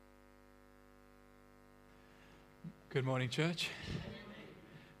Good morning, church.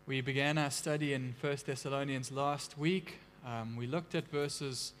 We began our study in 1 Thessalonians last week. We looked at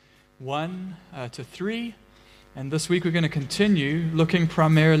verses 1 to 3, and this week we're going to continue looking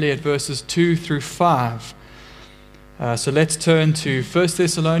primarily at verses 2 through 5. So let's turn to 1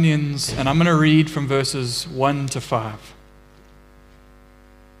 Thessalonians, and I'm going to read from verses 1 to 5.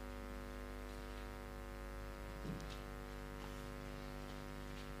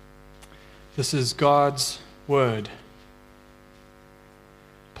 This is God's Word.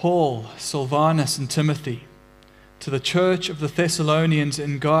 Paul, Silvanus, and Timothy, to the church of the Thessalonians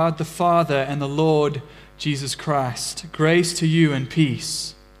in God the Father and the Lord Jesus Christ, grace to you and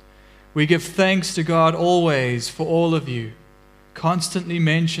peace. We give thanks to God always for all of you, constantly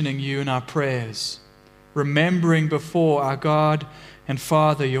mentioning you in our prayers, remembering before our God and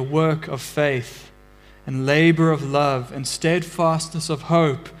Father your work of faith and labor of love and steadfastness of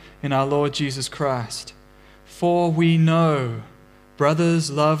hope in our Lord Jesus Christ. For we know, brothers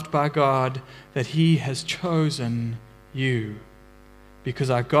loved by God, that He has chosen you,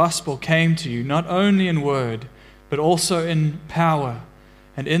 because our gospel came to you not only in word, but also in power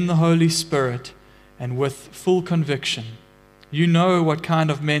and in the Holy Spirit and with full conviction. You know what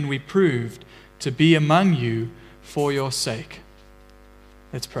kind of men we proved to be among you for your sake.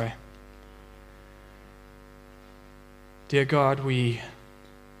 Let's pray. Dear God, we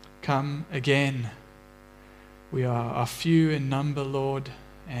come again. We are few in number, Lord,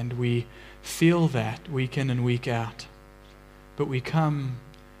 and we feel that week in and week out. But we come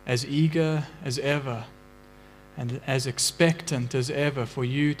as eager as ever and as expectant as ever for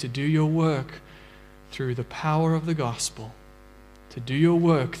you to do your work through the power of the gospel, to do your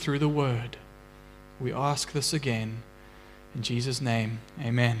work through the word. We ask this again in Jesus' name.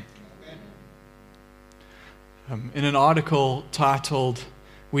 Amen. In an article titled,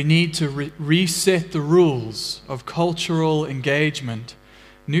 "We need to reset the rules of cultural engagement,"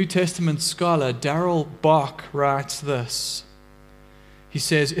 New Testament scholar Darrell Bach writes this. He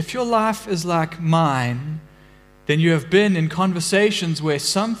says, "If your life is like mine, then you have been in conversations where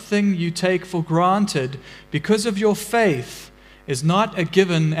something you take for granted because of your faith is not a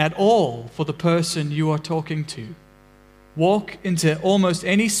given at all for the person you are talking to. Walk into almost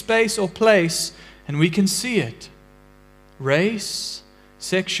any space or place and we can see it. Race,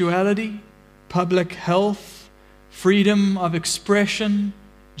 sexuality, public health, freedom of expression,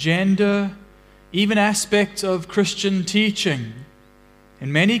 gender, even aspects of Christian teaching.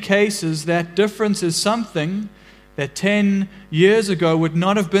 In many cases, that difference is something that 10 years ago would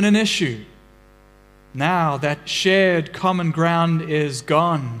not have been an issue. Now that shared common ground is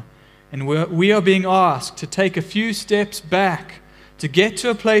gone, and we are being asked to take a few steps back to get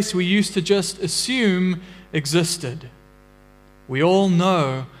to a place we used to just assume existed. We all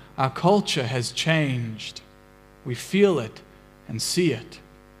know our culture has changed. We feel it and see it.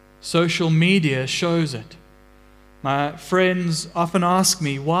 Social media shows it. My friends often ask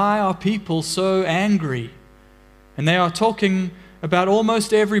me, why are people so angry? And they are talking about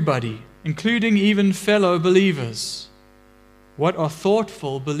almost everybody, including even fellow believers. What are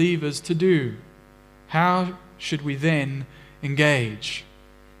thoughtful believers to do? How should we then engage?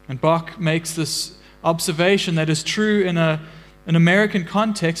 And Bach makes this observation that is true in an American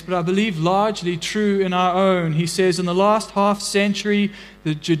context, but I believe largely true in our own. He says, in the last half century,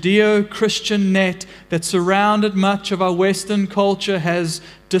 the Judeo-Christian net that surrounded much of our Western culture has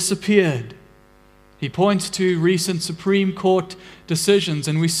disappeared. He points to recent Supreme Court decisions,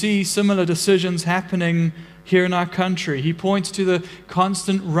 and we see similar decisions happening here in our country. He points to the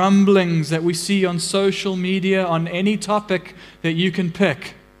constant rumblings that we see on social media on any topic that you can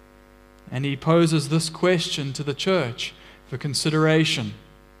pick. And he poses this question to the church for consideration.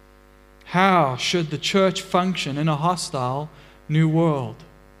 How should the church function in a hostile new world?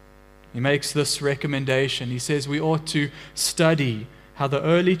 He makes this recommendation. He says we ought to study how the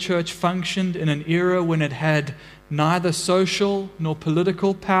early church functioned in an era when it had neither social nor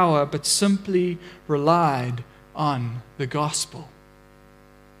political power, but simply relied on the gospel.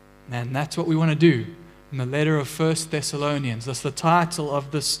 And that's what we want to do in the letter of 1 Thessalonians. That's the title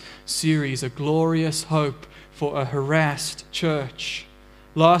of this series, A Glorious Hope for a Harassed Church.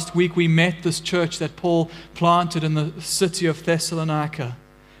 Last week we met this church that Paul planted in the city of Thessalonica.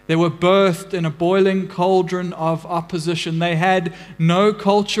 They were birthed in a boiling cauldron of opposition. They had no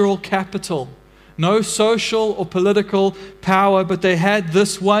cultural capital, no social or political power, but they had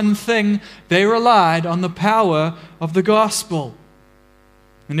this one thing. They relied on the power of the gospel.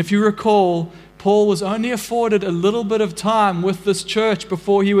 And if you recall, Paul was only afforded a little bit of time with this church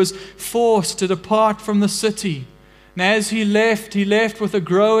before he was forced to depart from the city. And as he left with a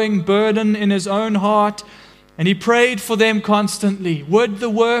growing burden in his own heart And he prayed for them constantly. Would the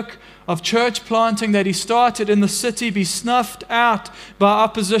work of church planting that he started in the city be snuffed out by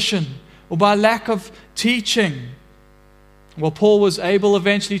opposition or by lack of teaching? Well, Paul was able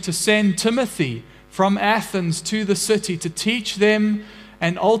eventually to send Timothy from Athens to the city to teach them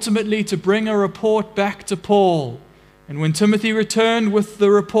and ultimately to bring a report back to Paul. And when Timothy returned with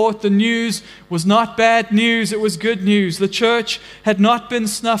the report, the news was not bad news, it was good news. The church had not been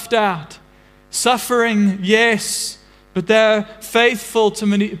snuffed out. Suffering, yes, but they're faithful,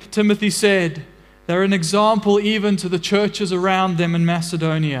 Timothy said. They're an example even to the churches around them in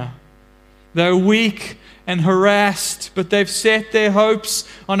Macedonia. They're weak and harassed, but they've set their hopes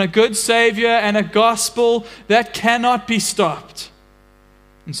on a good Savior and a gospel that cannot be stopped.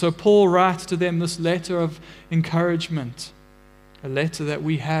 And so Paul writes to them this letter of encouragement, a letter that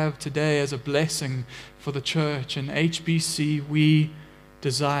we have today as a blessing for the church. And HBC, we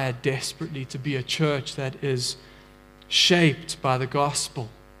desire desperately to be a church that is shaped by the gospel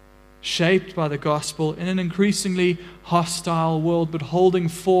in an increasingly hostile world, but holding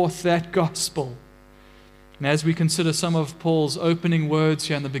forth that gospel. And as we consider some of Paul's opening words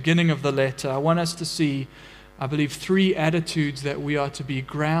here in the beginning of the letter, I want us to see, I believe, 3 attitudes that we are to be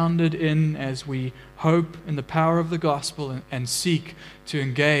grounded in as we hope in the power of the gospel and seek to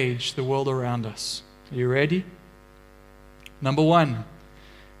engage the world around us. Are you ready? Number 1,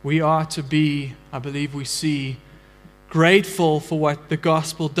 we are to be, I believe we see, grateful for what the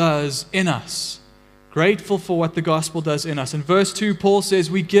gospel does in us. Grateful for what the gospel does in us. In verse 2, Paul says,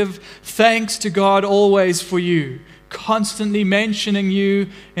 we give thanks to God always for you, constantly mentioning you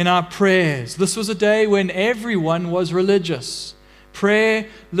in our prayers. This was a day when everyone was religious. Prayer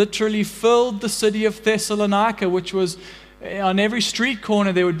literally filled the city of Thessalonica, which was on every street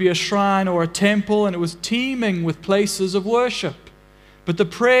corner there would be a shrine or a temple, and it was teeming with places of worship. But the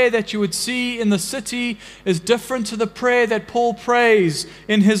prayer that you would see in the city is different to the prayer that Paul prays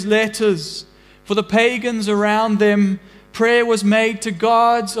in his letters. For the pagans around them, prayer was made to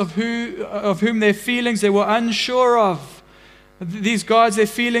gods of whom their feelings they were unsure of. These gods, their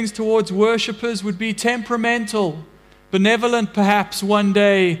feelings towards worshippers would be temperamental, benevolent perhaps one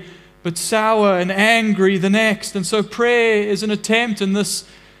day, but sour and angry the next. And so prayer is an attempt in this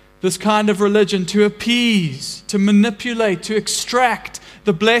kind of religion to appease, to manipulate, to extract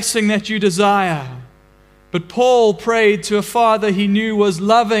the blessing that you desire. But Paul prayed to a Father he knew was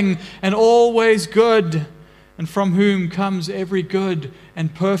loving and always good, and from whom comes every good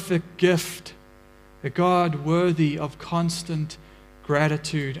and perfect gift, a God worthy of constant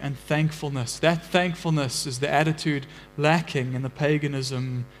gratitude and thankfulness. That thankfulness is the attitude lacking in the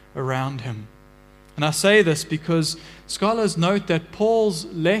paganism around him. And I say this because scholars note that Paul's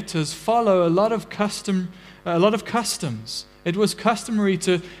letters follow a lot of customs. It was customary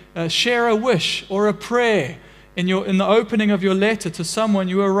to share a wish or a prayer in the opening of your letter to someone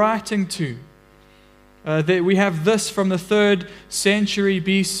you were writing to. We have this from the 3rd century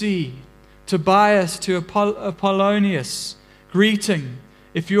BC. Tobias to Apollonius, greeting.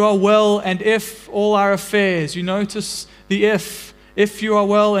 If you are well and if all our affairs. You notice the if. If you are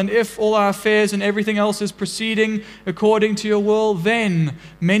well and if all our affairs and everything else is proceeding according to your will, then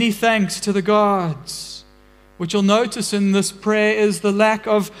many thanks to the gods. What you'll notice in this prayer is the lack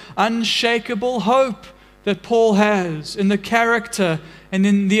of unshakable hope that Paul has in the character and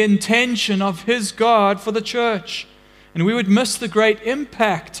in the intention of his God for the church. And we would miss the great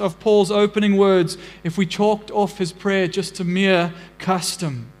impact of Paul's opening words if we chalked off his prayer just to mere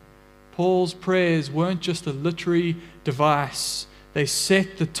custom. Paul's prayers weren't just a literary device. They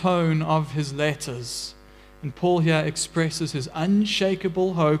set the tone of his letters. And Paul here expresses his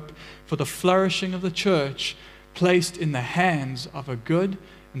unshakable hope for the flourishing of the church placed in the hands of a good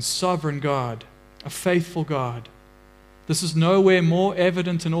and sovereign God, a faithful God. This is nowhere more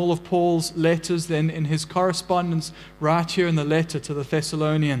evident in all of Paul's letters than in his correspondence right here in the letter to the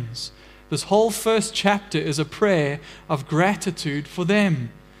Thessalonians. This whole first chapter is a prayer of gratitude for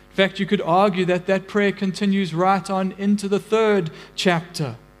them. In fact, you could argue that that prayer continues right on into the 3rd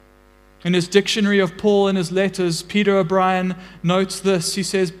chapter. In his dictionary of Paul and his letters, Peter O'Brien notes this. He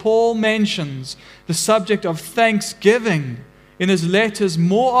says, Paul mentions the subject of thanksgiving in his letters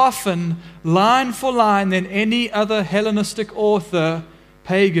more often, line for line, than any other Hellenistic author,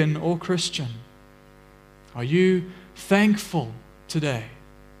 pagan or Christian. Are you thankful today?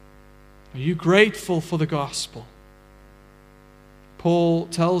 Are you grateful for the gospel? Paul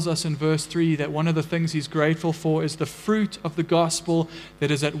tells us in verse 3 that one of the things he's grateful for is the fruit of the gospel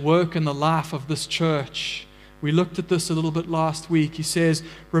that is at work in the life of this church. We looked at this a little bit last week. He says,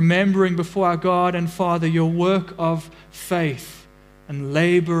 remembering before our God and Father your work of faith and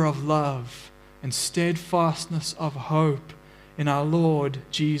labor of love and steadfastness of hope in our Lord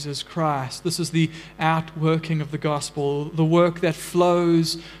Jesus Christ. This is the outworking of the gospel, the work that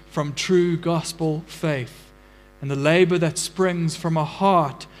flows from true gospel faith, and the labor that springs from a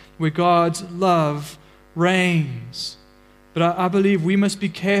heart where God's love reigns. But I believe we must be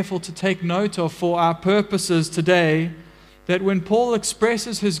careful to take note of, for our purposes today, that when Paul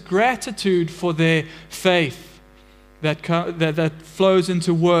expresses his gratitude for their faith that flows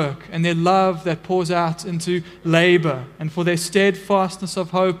into work, and their love that pours out into labor, and for their steadfastness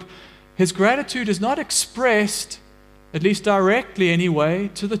of hope, his gratitude is not expressed, at least directly anyway,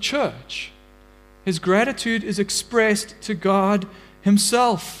 to the church. His gratitude is expressed to God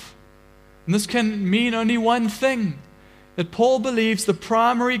himself. And this can mean only one thing, that Paul believes the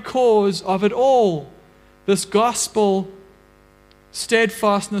primary cause of it all, this gospel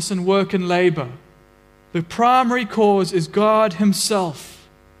steadfastness and work and labor, the primary cause is God himself.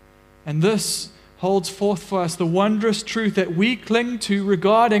 And this holds forth for us the wondrous truth that we cling to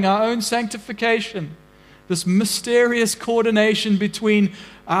regarding our own sanctification, this mysterious coordination between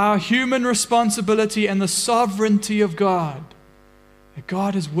our human responsibility and the sovereignty of God, that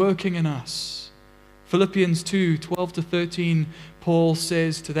God is working in us. Philippians 2:12-13, Paul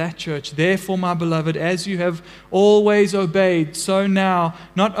says to that church, "Therefore, my beloved, as you have always obeyed, so now,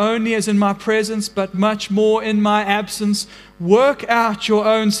 not only as in my presence, but much more in my absence, work out your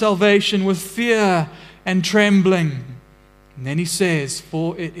own salvation with fear and trembling." And then he says,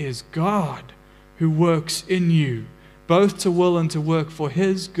 "For it is God who works in you, both to will and to work for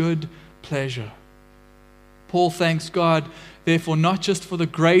his good pleasure." Paul thanks God, therefore, not just for the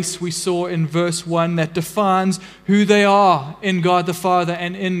grace we saw in verse 1 that defines who they are in God the Father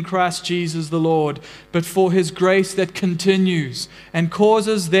and in Christ Jesus the Lord, but for his grace that continues and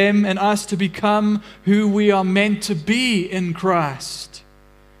causes them and us to become who we are meant to be in Christ.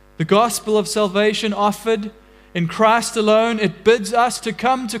 The gospel of salvation offered in Christ alone, it bids us to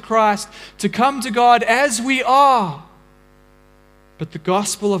come to Christ, to come to God as we are. But the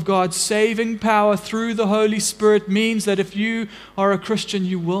gospel of God's saving power through the Holy Spirit means that if you are a Christian,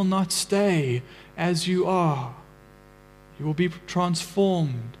 you will not stay as you are. You will be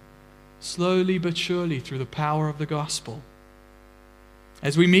transformed slowly but surely through the power of the gospel.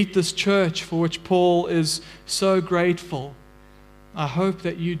 As we meet this church for which Paul is so grateful, I hope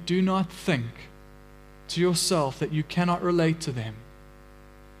that you do not think to yourself that you cannot relate to them,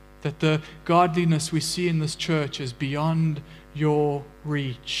 that the godliness we see in this church is beyond your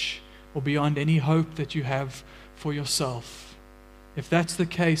reach or beyond any hope that you have for yourself. If that's the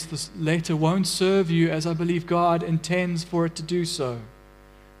case, this letter won't serve you as I believe God intends for it to do so.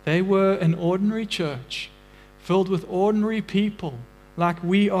 They were an ordinary church filled with ordinary people like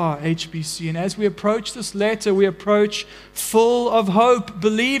we are, HBC. And as we approach this letter, we approach full of hope,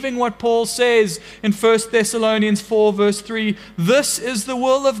 believing what Paul says in 1 Thessalonians 4 verse 3, "This is the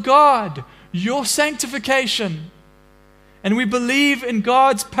will of God, your sanctification." And we believe in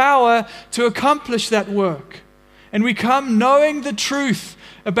God's power to accomplish that work. And we come knowing the truth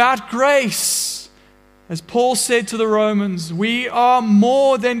about grace. As Paul said to the Romans, we are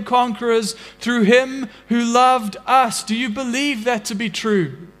more than conquerors through him who loved us. Do you believe that to be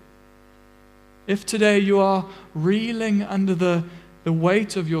true? If today you are reeling under the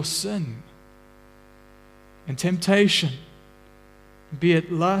weight of your sin and temptation, be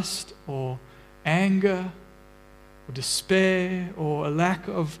it lust or anger, or despair, or a lack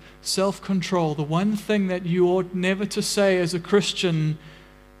of self-control, the one thing that you ought never to say as a Christian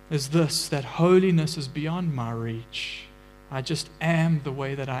is this, that holiness is beyond my reach. I just am the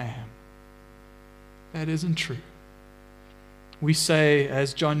way that I am. That isn't true. We say,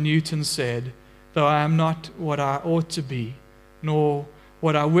 as John Newton said, though I am not what I ought to be, nor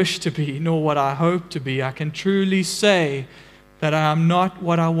what I wish to be, nor what I hope to be, I can truly say that I am not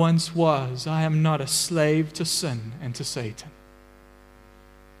what I once was. I am not a slave to sin and to Satan.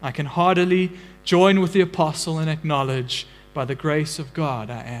 I can heartily join with the apostle and acknowledge, by the grace of God,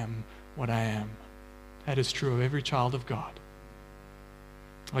 I am what I am. That is true of every child of God.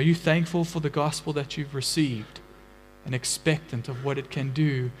 Are you thankful for the gospel that you've received and expectant of what it can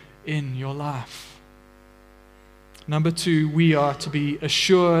do in your life? Number 2, we are to be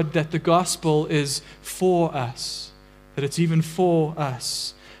assured that the gospel is for us. That it's even for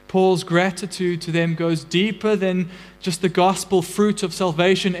us. Paul's gratitude to them goes deeper than just the gospel fruit of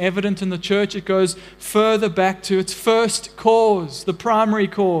salvation evident in the church. It goes further back to its first cause, the primary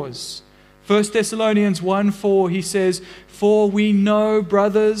cause. 1 Thessalonians 1:4, he says, "For we know,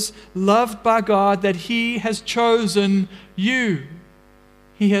 brothers, loved by God, that he has chosen you."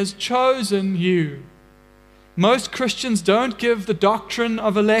 He has chosen you. Most Christians don't give the doctrine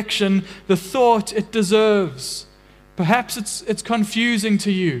of election the thought it deserves. Perhaps it's confusing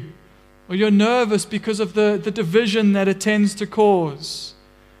to you, or you're nervous because of the division that it tends to cause.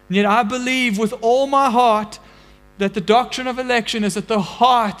 And yet I believe with all my heart that the doctrine of election is at the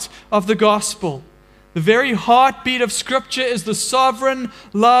heart of the gospel. The very heartbeat of Scripture is the sovereign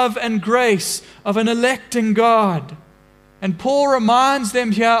love and grace of an electing God. And Paul reminds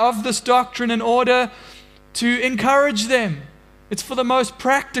them here of this doctrine in order to encourage them. It's for the most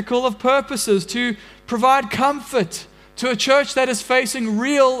practical of purposes, to provide comfort to a church that is facing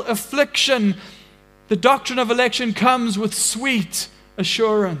real affliction. The doctrine of election comes with sweet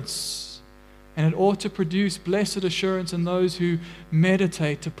assurance, and it ought to produce blessed assurance in those who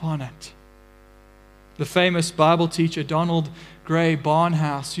meditate upon it. The famous Bible teacher Donald Gray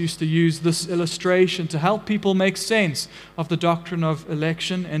Barnhouse used to use this illustration to help people make sense of the doctrine of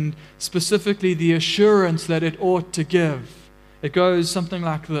election, and specifically the assurance that it ought to give. It goes something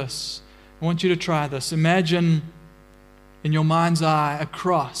like this. I want you to try this. Imagine in your mind's eye a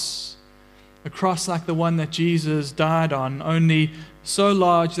cross like the one that Jesus died on, only so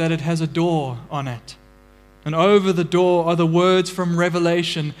large that it has a door on it. And over the door are the words from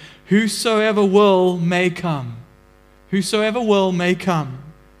Revelation, "Whosoever will may come." Whosoever will may come.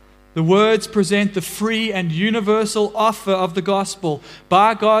 The words present the free and universal offer of the gospel.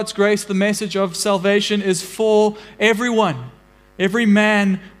 By God's grace, the message of salvation is for everyone. Every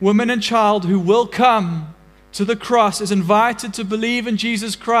man, woman, and child who will come to the cross is invited to believe in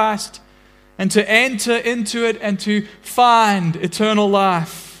Jesus Christ and to enter into it and to find eternal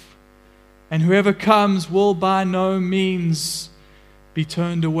life. And whoever comes will by no means be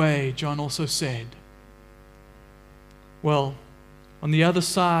turned away, John also said. Well, on the other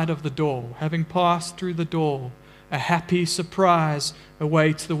side of the door, having passed through the door, a happy surprise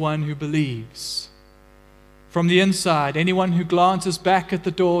awaits the one who believes. From the inside, anyone who glances back at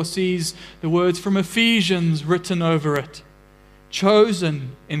the door sees the words from Ephesians written over it,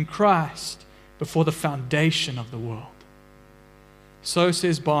 "Chosen in Christ before the foundation of the world." So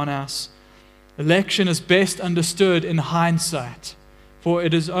says Barnhouse, election is best understood in hindsight, for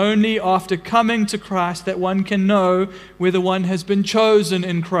it is only after coming to Christ that one can know whether one has been chosen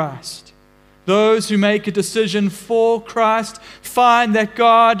in Christ. Those who make a decision for Christ find that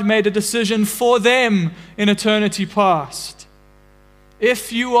God made a decision for them in eternity past.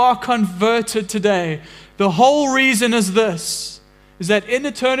 If you are converted today, the whole reason is this, is that in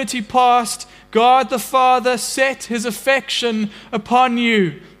eternity past, God the Father set His affection upon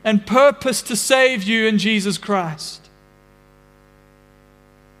you and purposed to save you in Jesus Christ.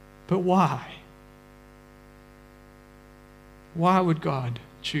 But why? Why would God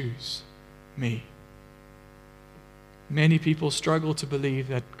choose me? Many people struggle to believe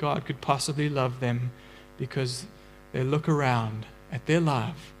that God could possibly love them because they look around at their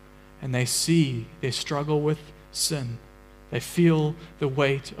life and they see their struggle with sin. They feel the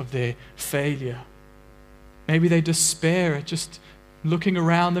weight of their failure. Maybe they despair at just looking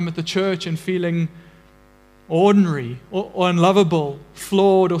around them at the church and feeling ordinary or unlovable,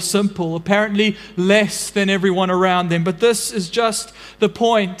 flawed or simple, apparently less than everyone around them. But this is just the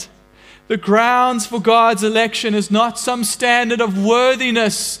point. The grounds for God's election is not some standard of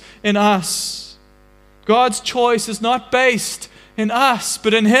worthiness in us. God's choice is not based in us,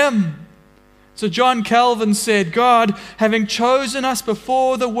 but in Him. So John Calvin said, God, having chosen us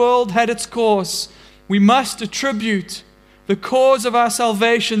before the world had its course, we must attribute the cause of our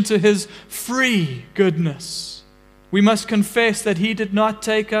salvation to His free goodness. We must confess that He did not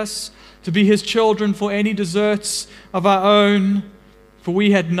take us to be His children for any deserts of our own, for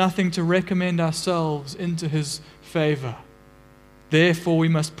we had nothing to recommend ourselves into His favor. Therefore we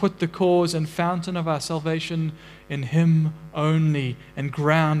must put the cause and fountain of our salvation in Him only and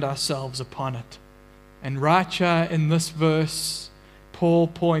ground ourselves upon it. And right here in this verse, Paul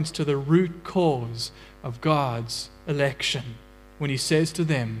points to the root cause of God's election when he says to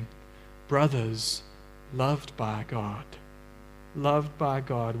them, brothers, loved by God,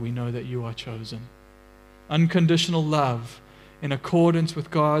 we know that you are chosen. Unconditional love in accordance with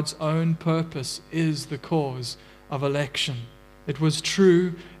God's own purpose is the cause of election. It was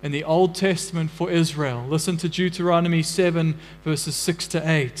true in the Old Testament for Israel. Listen to Deuteronomy 7 verses 6 to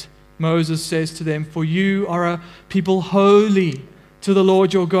 8. Moses says to them, for you are a people holy to the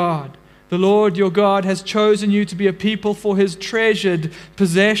Lord your God. The Lord your God has chosen you to be a people for His treasured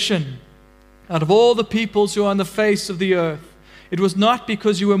possession out of all the peoples who are on the face of the earth. It was not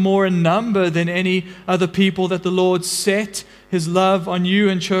because you were more in number than any other people that the Lord set His love on you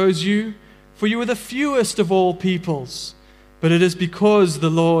and chose you, for you were the fewest of all peoples. But it is because the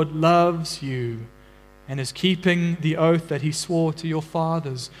Lord loves you and is keeping the oath that he swore to your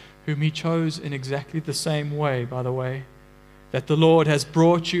fathers, whom he chose in exactly the same way, by the way, that the Lord has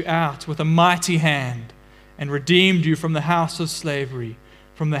brought you out with a mighty hand and redeemed you from the house of slavery,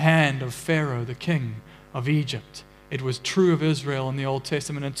 from the hand of Pharaoh, the king of Egypt. It was true of Israel in the Old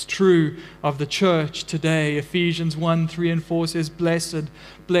Testament. It's true of the church today. Ephesians 1, 3 and 4 says,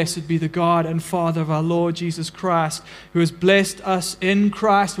 Blessed be the God and Father of our Lord Jesus Christ, who has blessed us in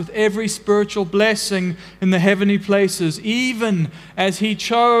Christ with every spiritual blessing in the heavenly places, even as he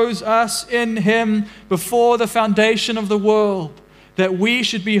chose us in him before the foundation of the world, that we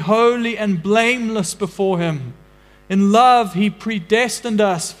should be holy and blameless before him. In love, he predestined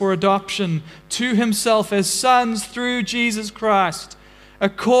us for adoption to himself as sons through Jesus Christ,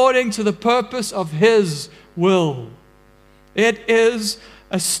 according to the purpose of his will. It is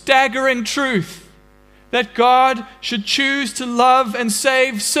a staggering truth that God should choose to love and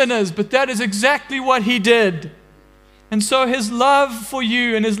save sinners, but that is exactly what he did. And so his love for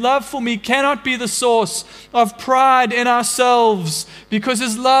you and his love for me cannot be the source of pride in ourselves, because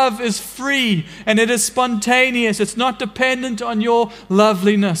his love is free and it is spontaneous. It's not dependent on your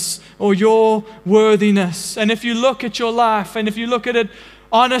loveliness or your worthiness. And if you look at your life and if you look at it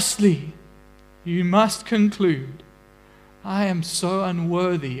honestly, you must conclude, I am so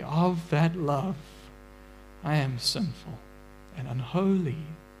unworthy of that love. I am sinful and unholy,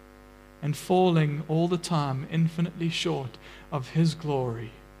 and falling all the time infinitely short of his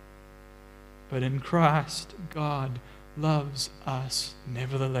glory. But in Christ, God loves us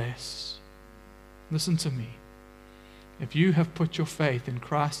nevertheless. Listen to me. If you have put your faith in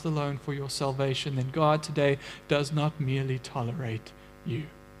Christ alone for your salvation, then God today does not merely tolerate you.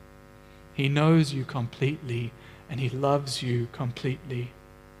 He knows you completely, and he loves you completely.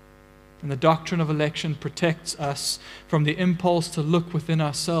 And the doctrine of election protects us from the impulse to look within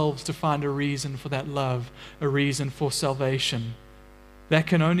ourselves to find a reason for that love, a reason for salvation. That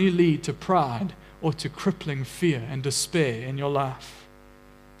can only lead to pride or to crippling fear and despair in your life.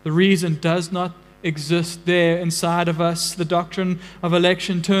 The reason does not exist there inside of us. The doctrine of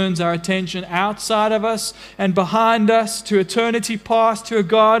election turns our attention outside of us and behind us to eternity past, to a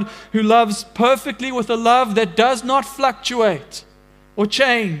God who loves perfectly with a love that does not fluctuate or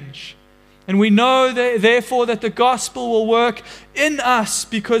change. And we know, therefore, that the gospel will work in us,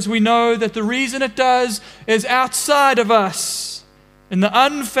 because we know that the reason it does is outside of us, in the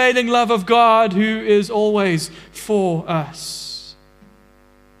unfailing love of God who is always for us.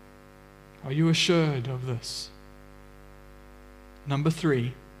 Are you assured of this? Number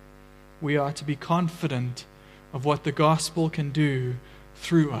 3, we are to be confident of what the gospel can do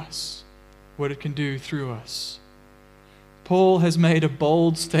through us, what it can do through us. Paul has made a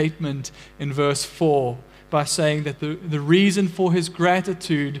bold statement in verse 4 by saying that the reason for his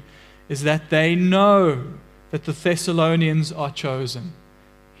gratitude is that they know that the Thessalonians are chosen.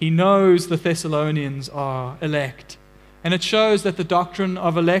 He knows the Thessalonians are elect. And it shows that the doctrine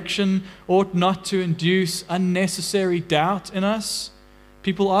of election ought not to induce unnecessary doubt in us.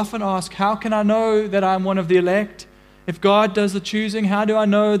 People often ask, how can I know that I'm one of the elect? If God does the choosing, how do I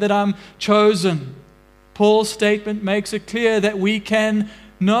know that I'm chosen? Paul's statement makes it clear that we can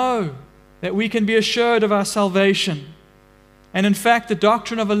know, that we can be assured of our salvation. And in fact, the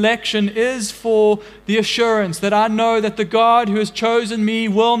doctrine of election is for the assurance that I know that the God who has chosen me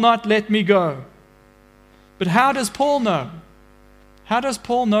will not let me go. But how does Paul know? How does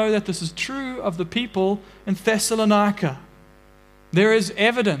Paul know that this is true of the people in Thessalonica? There is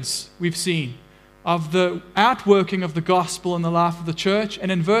evidence, we've seen, of the outworking of the gospel in the life of the church.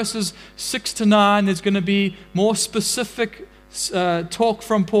 And in verses 6 to 9, there's going to be more specific talk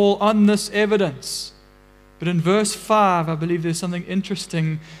from Paul on this evidence. But in verse 5, I believe there's something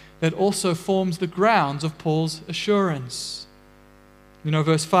interesting that also forms the grounds of Paul's assurance. You know,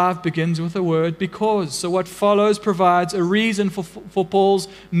 verse 5 begins with the word because. So what follows provides a reason for Paul's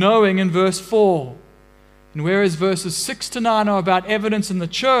knowing in verse 4. And whereas verses 6 to 9 are about evidence in the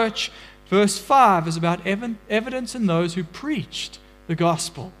church, verse 5 is about evidence in those who preached the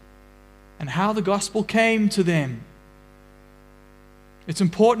gospel and how the gospel came to them. It's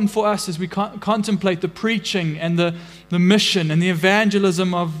important for us as we contemplate the preaching and the mission and the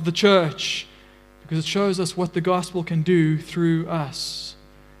evangelism of the church, because it shows us what the gospel can do through us.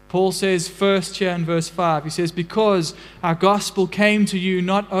 Paul says first here in verse 5, he says, because our gospel came to you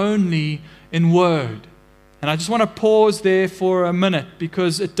not only in word. And I just want to pause there for a minute,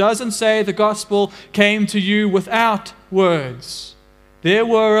 because it doesn't say the gospel came to you without words. There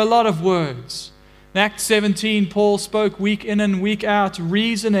were a lot of words. In Acts 17, Paul spoke week in and week out,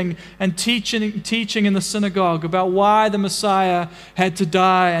 reasoning and teaching in the synagogue about why the Messiah had to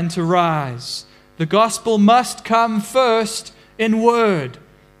die and to rise. The gospel must come first in word.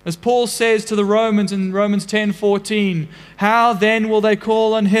 As Paul says to the Romans in Romans 10:14, how then will they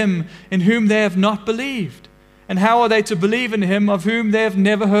call on him in whom they have not believed? And how are they to believe in him of whom they have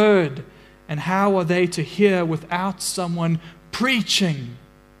never heard? And how are they to hear without someone preaching?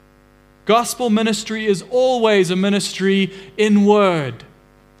 Gospel ministry is always a ministry in word.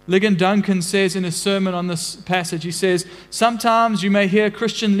 Ligon Duncan says in his sermon on this passage, he says, sometimes you may hear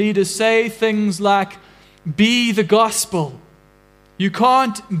Christian leaders say things like, be the gospel. You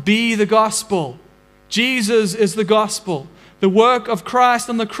can't be the gospel. Jesus is the gospel. The work of Christ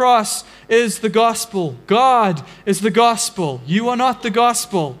on the cross is the gospel. God is the gospel. You are not the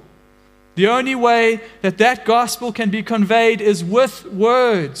gospel. The only way that that gospel can be conveyed is with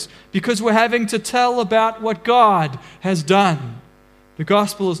words, because we're having to tell about what God has done. The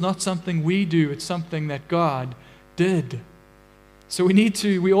gospel is not something we do, it's something that God did. So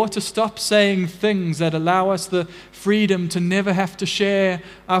we ought to stop saying things that allow us the freedom to never have to share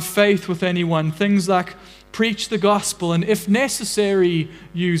our faith with anyone. Things like preach the gospel and, if necessary,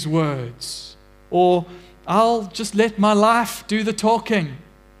 use words. Or I'll just let my life do the talking.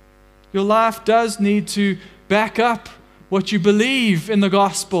 Your life does need to back up what you believe in the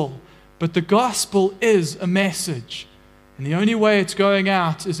gospel, but the gospel is a message. And the only way it's going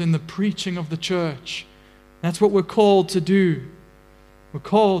out is in the preaching of the church. That's what we're called to do. We're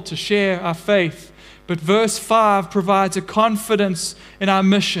called to share our faith. But verse 5 provides a confidence in our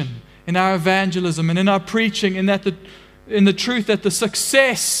mission, in our evangelism, and in our preaching, in the truth that the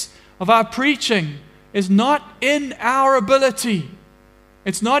success of our preaching is not in our ability.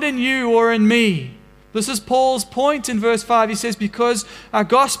 It's not in you or in me. This is Paul's point in verse 5. He says, because our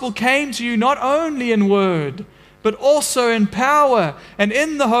gospel came to you not only in word, but also in power and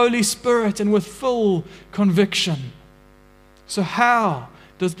in the Holy Spirit and with full conviction. So how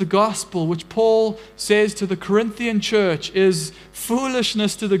does the gospel, which Paul says to the Corinthian church is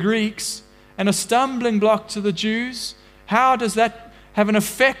foolishness to the Greeks and a stumbling block to the Jews, how does that have an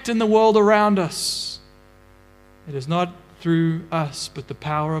effect in the world around us? It is not through us, but the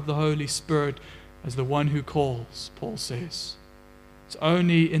power of the Holy Spirit as the one who calls, Paul says. It's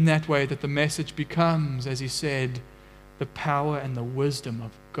only in that way that the message becomes, as he said, the power and the wisdom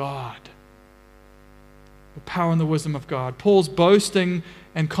of God. The power and the wisdom of God. Paul's boasting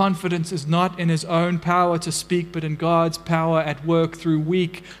and confidence is not in his own power to speak, but in God's power at work through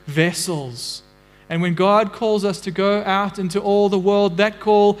weak vessels. And when God calls us to go out into all the world, that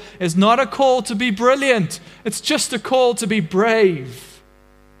call is not a call to be brilliant. It's just a call to be brave.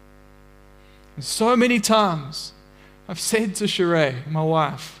 And so many times I've said to Sheree, my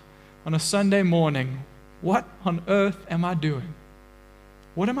wife, on a Sunday morning, what on earth am I doing?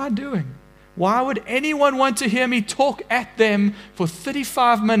 What am I doing? Why would anyone want to hear me talk at them for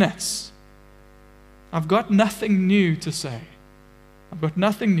 35 minutes? I've got nothing new to say. I've got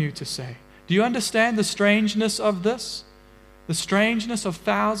nothing new to say. Do you understand the strangeness of this? The strangeness of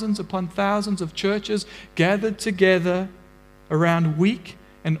thousands upon thousands of churches gathered together around weak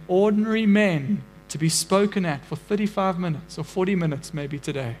and ordinary men to be spoken at for 35 minutes or 40 minutes maybe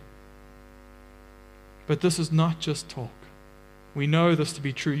today. But this is not just talk. We know this to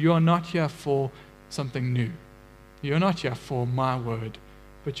be true. You are not here for something new. You're not here for my word,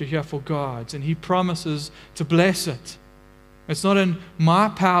 but you're here for God's, and He promises to bless it. It's not in my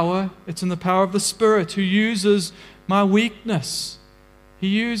power, it's in the power of the Spirit who uses my weakness. He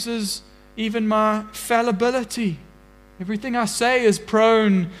uses even my fallibility. Everything I say is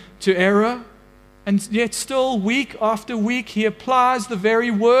prone to error, and yet still week after week He applies the very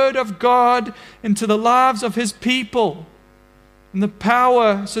word of God into the lives of His people. And the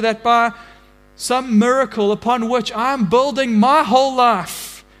power so that by some miracle upon which I'm building my whole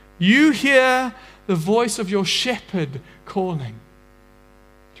life, you hear the voice of your shepherd calling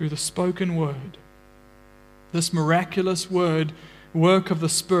through the spoken word. This miraculous work of the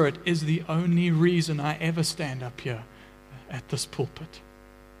Spirit is the only reason I ever stand up here at this pulpit.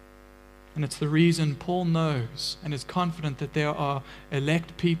 And it's the reason Paul knows and is confident that there are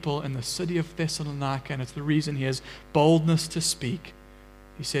elect people in the city of Thessalonica, and it's the reason he has boldness to speak.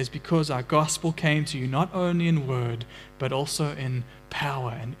 He says, because our gospel came to you not only in word, but also in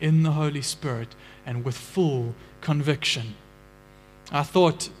power and in the Holy Spirit and with full conviction. I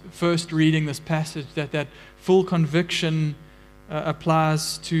thought, first reading this passage, that full conviction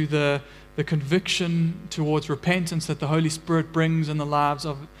applies to the conviction towards repentance that the Holy Spirit brings in the lives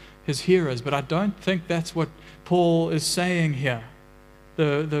of His hearers. But I don't think that's what Paul is saying here.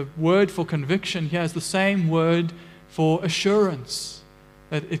 The word for conviction here is the same word for assurance.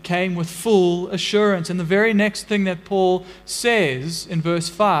 That it came with full assurance. And the very next thing that Paul says in verse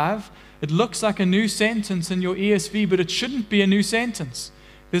 5 It looks like a new sentence in your ESV, but it shouldn't be a new sentence.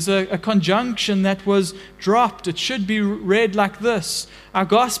 There's a conjunction that was dropped. It should be read like this: our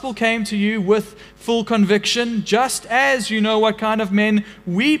gospel came to you with full conviction, just as you know what kind of men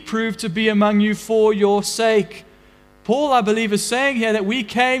we proved to be among you for your sake. Paul, I believe, is saying here that we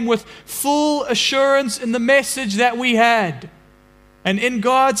came with full assurance in the message that we had, and in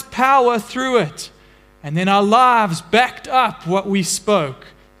God's power through it. And then our lives backed up what we spoke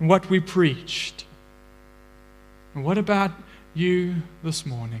and what we preached. And what about you this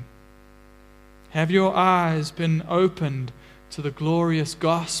morning? Have your eyes been opened to the glorious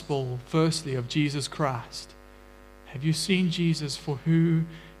gospel, firstly, of Jesus Christ? Have you seen Jesus for who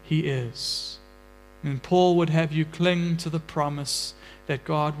He is? And Paul would have you cling to the promise that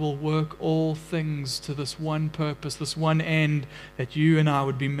God will work all things to this one purpose, this one end, that you and I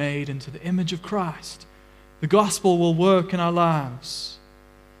would be made into the image of Christ. The gospel will work in our lives.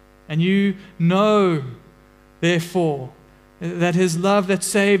 And you know, therefore, that His love that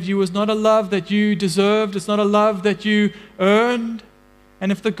saved you was not a love that you deserved. It's not a love that you earned.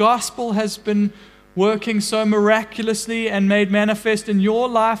 And if the gospel has been working so miraculously and made manifest in your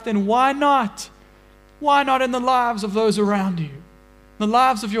life, then why not? Why not in the lives of those around you? The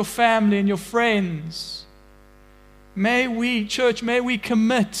lives of your family and your friends? May we, church, may we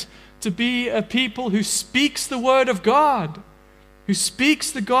commit to be a people who speaks the word of God, who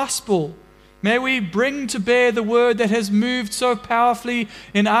speaks the gospel. May we bring to bear the word that has moved so powerfully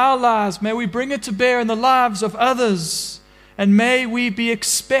in our lives. May we bring it to bear in the lives of others. And may we be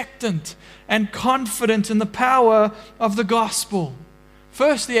expectant and confident in the power of the gospel.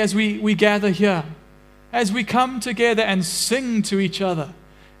 Firstly, as we gather here, as we come together and sing to each other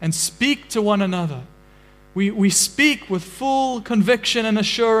and speak to one another, we speak with full conviction and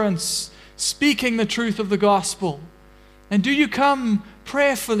assurance, speaking the truth of the gospel. And do you come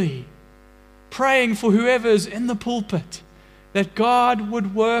prayerfully, praying for whoever is in the pulpit, that God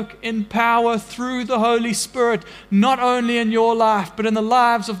would work in power through the Holy Spirit, not only in your life, but in the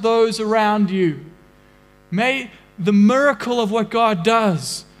lives of those around you. May the miracle of what God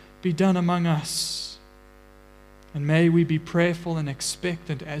does be done among us. And may we be prayerful and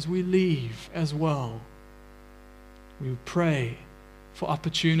expectant as we leave as well. We pray for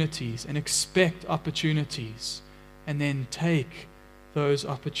opportunities and expect opportunities, and then take those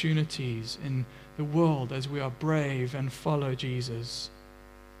opportunities in the world as we are brave and follow Jesus.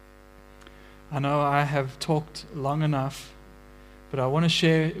 I know I have talked long enough, but I want to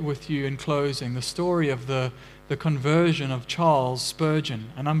share with you in closing the story of the conversion of Charles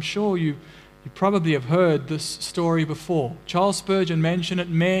Spurgeon. And I'm sure you probably have heard this story before. Charles Spurgeon mentioned it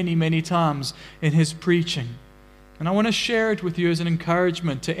many, many times in his preaching. And I want to share it with you as an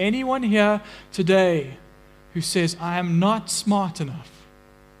encouragement to anyone here today who says, I am not smart enough.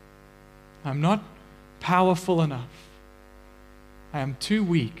 I'm not powerful enough. I am too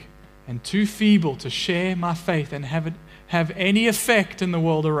weak and too feeble to share my faith and have any effect in the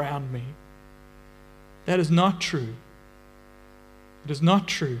world around me. That is not true. It is not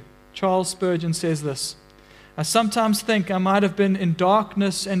true. Charles Spurgeon says this: I sometimes think I might have been in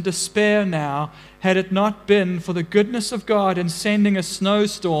darkness and despair now had it not been for the goodness of God in sending a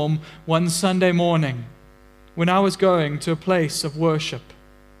snowstorm one Sunday morning when I was going to a place of worship.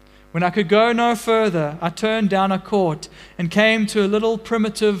 When I could go no further, I turned down a court and came to a little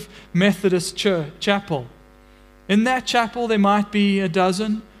primitive Methodist chapel. In that chapel there might be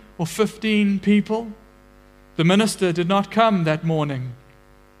 12 or 15 people. The minister did not come that morning.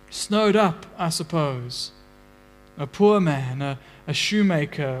 Snowed up, I suppose. A poor man, a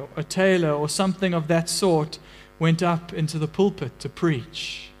shoemaker, a tailor, or something of that sort went up into the pulpit to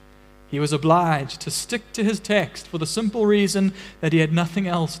preach. He was obliged to stick to his text for the simple reason that he had nothing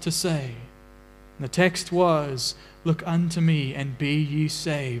else to say. And the text was, Look unto me and be ye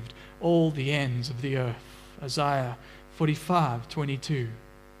saved, all the ends of the earth. Isaiah 45:22.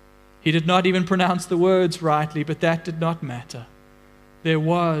 He did not even pronounce the words rightly, but that did not matter. There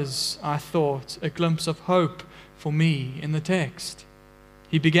was, I thought, a glimpse of hope for me in the text.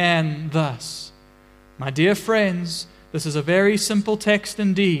 He began thus: My dear friends, this is a very simple text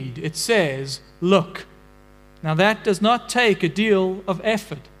indeed. It says, look. Now that does not take a deal of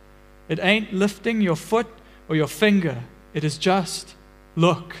effort. It ain't lifting your foot or your finger. It is just,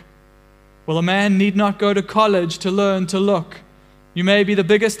 look. Well, a man need not go to college to learn to look. You may be the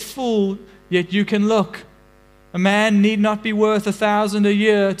biggest fool, yet you can look. A man need not be worth 1,000 a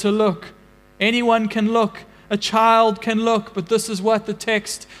year to look. Anyone can look. A child can look, but this is what the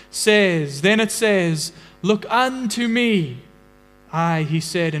text says. Then it says, Look unto me. Aye, he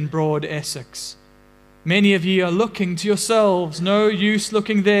said in broad Essex. Many of ye are looking to yourselves. No use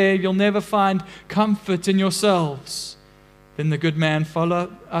looking there. You'll never find comfort in yourselves. Then the good man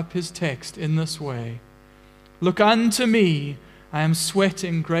followed up his text in this way. Look unto me, I am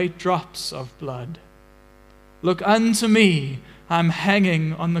sweating great drops of blood. Look unto me, I am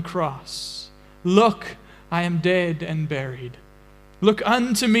hanging on the cross. Look, I am dead and buried. Look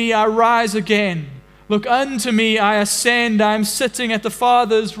unto me, I rise again. Look unto me, I ascend. I am sitting at the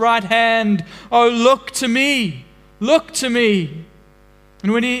Father's right hand. Oh, look to me. Look to me.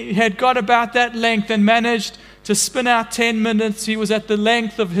 And when he had got about that length and managed to spin out 10 minutes, he was at the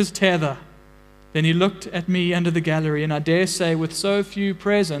length of his tether. Then he looked at me under the gallery, and I dare say with so few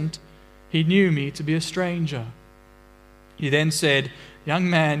present, he knew me to be a stranger. He then said, Young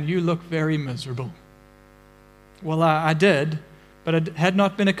man, you look very miserable. Well, I did. But I had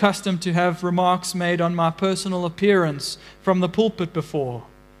not been accustomed to have remarks made on my personal appearance from the pulpit before.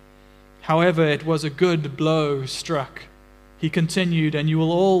 However, it was a good blow struck. He continued, and you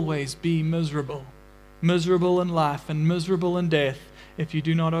will always be miserable, miserable in life and miserable in death if you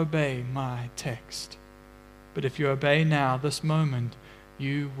do not obey my text. But if you obey now, this moment,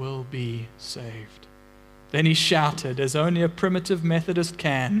 you will be saved. Then he shouted, as only a primitive Methodist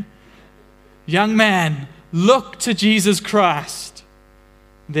can, Young man, look to Jesus Christ.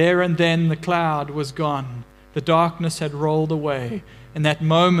 There and then the cloud was gone. The darkness had rolled away. In that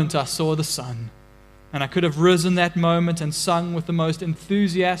moment I saw the sun. And I could have risen that moment and sung with the most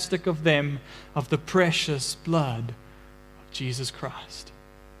enthusiastic of them of the precious blood of Jesus Christ.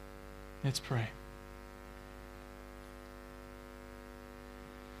 Let's pray.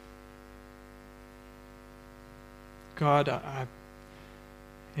 God,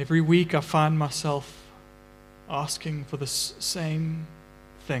 every week I find myself asking for the same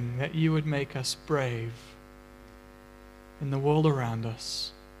thing, that you would make us brave in the world around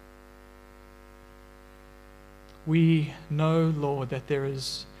us. We know, Lord, that there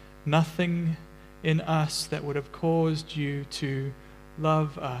is nothing in us that would have caused you to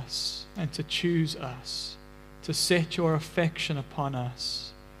love us and to choose us, to set your affection upon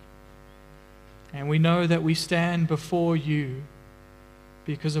us. And we know that we stand before you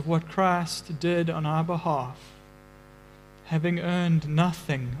because of what Christ did on our behalf, having earned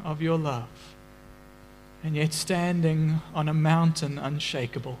nothing of your love, and yet standing on a mountain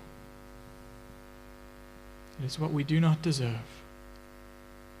unshakable. It is what we do not deserve.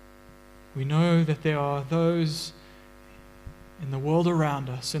 We know that there are those in the world around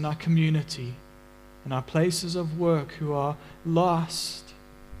us, in our community, in our places of work, who are lost,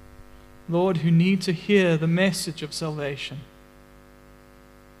 Lord, who need to hear the message of salvation.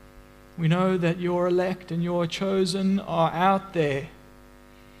 We know that your elect and your chosen are out there.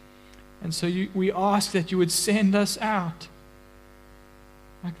 And so we ask that you would send us out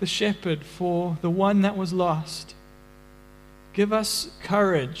like the shepherd for the one that was lost. Give us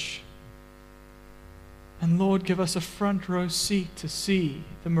courage. And Lord, give us a front row seat to see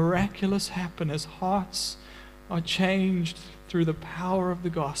the miraculous happen as hearts are changed through the power of the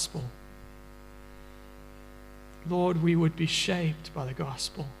gospel. Lord, we would be shaped by the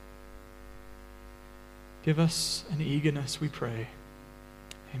gospel. Give us an eagerness, we pray.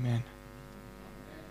 Amen.